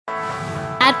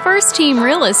First Team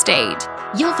Real Estate.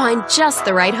 You'll find just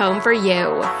the right home for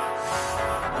you.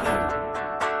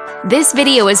 This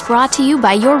video is brought to you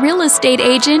by your real estate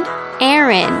agent,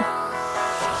 Aaron.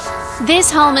 This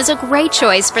home is a great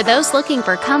choice for those looking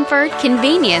for comfort,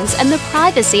 convenience, and the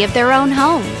privacy of their own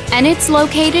home, and it's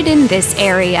located in this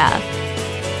area.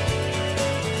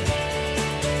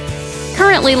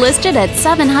 Currently listed at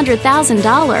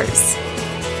 $700,000.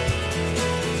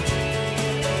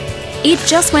 It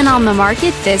just went on the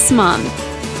market this month.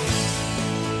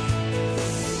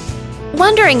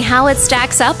 Wondering how it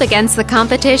stacks up against the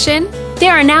competition?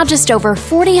 There are now just over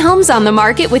 40 homes on the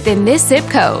market within this zip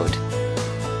code.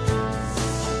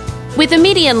 With a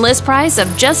median list price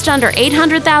of just under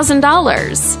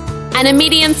 $800,000 and a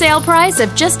median sale price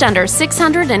of just under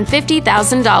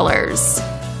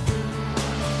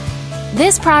 $650,000.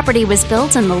 This property was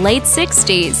built in the late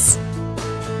 60s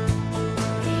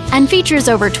and features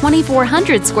over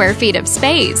 2,400 square feet of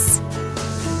space,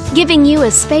 giving you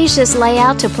a spacious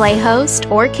layout to play host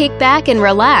or kick back and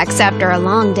relax after a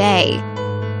long day.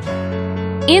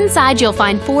 Inside, you'll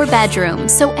find 4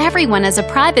 bedrooms, so everyone has a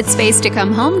private space to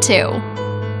come home to,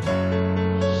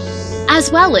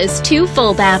 as well as 2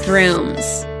 full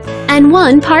bathrooms and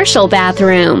 1 partial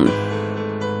bathroom.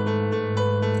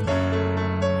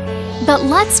 But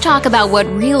let's talk about what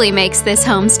really makes this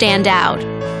home stand out.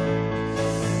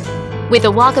 With a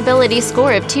walkability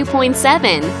score of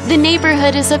 2.7, the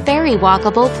neighborhood is a very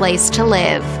walkable place to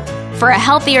live. For a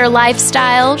healthier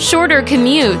lifestyle, shorter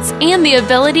commutes, and the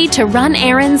ability to run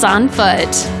errands on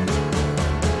foot.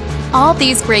 All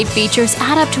these great features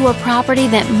add up to a property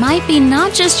that might be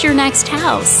not just your next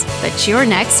house, but your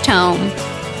next home.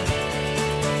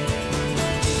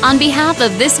 On behalf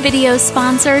of this video's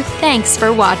sponsor, thanks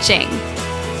for watching.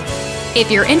 If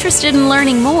you're interested in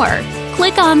learning more,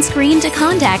 click on screen to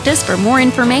contact us for more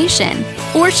information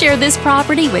or share this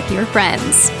property with your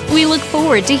friends. We look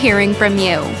forward to hearing from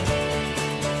you.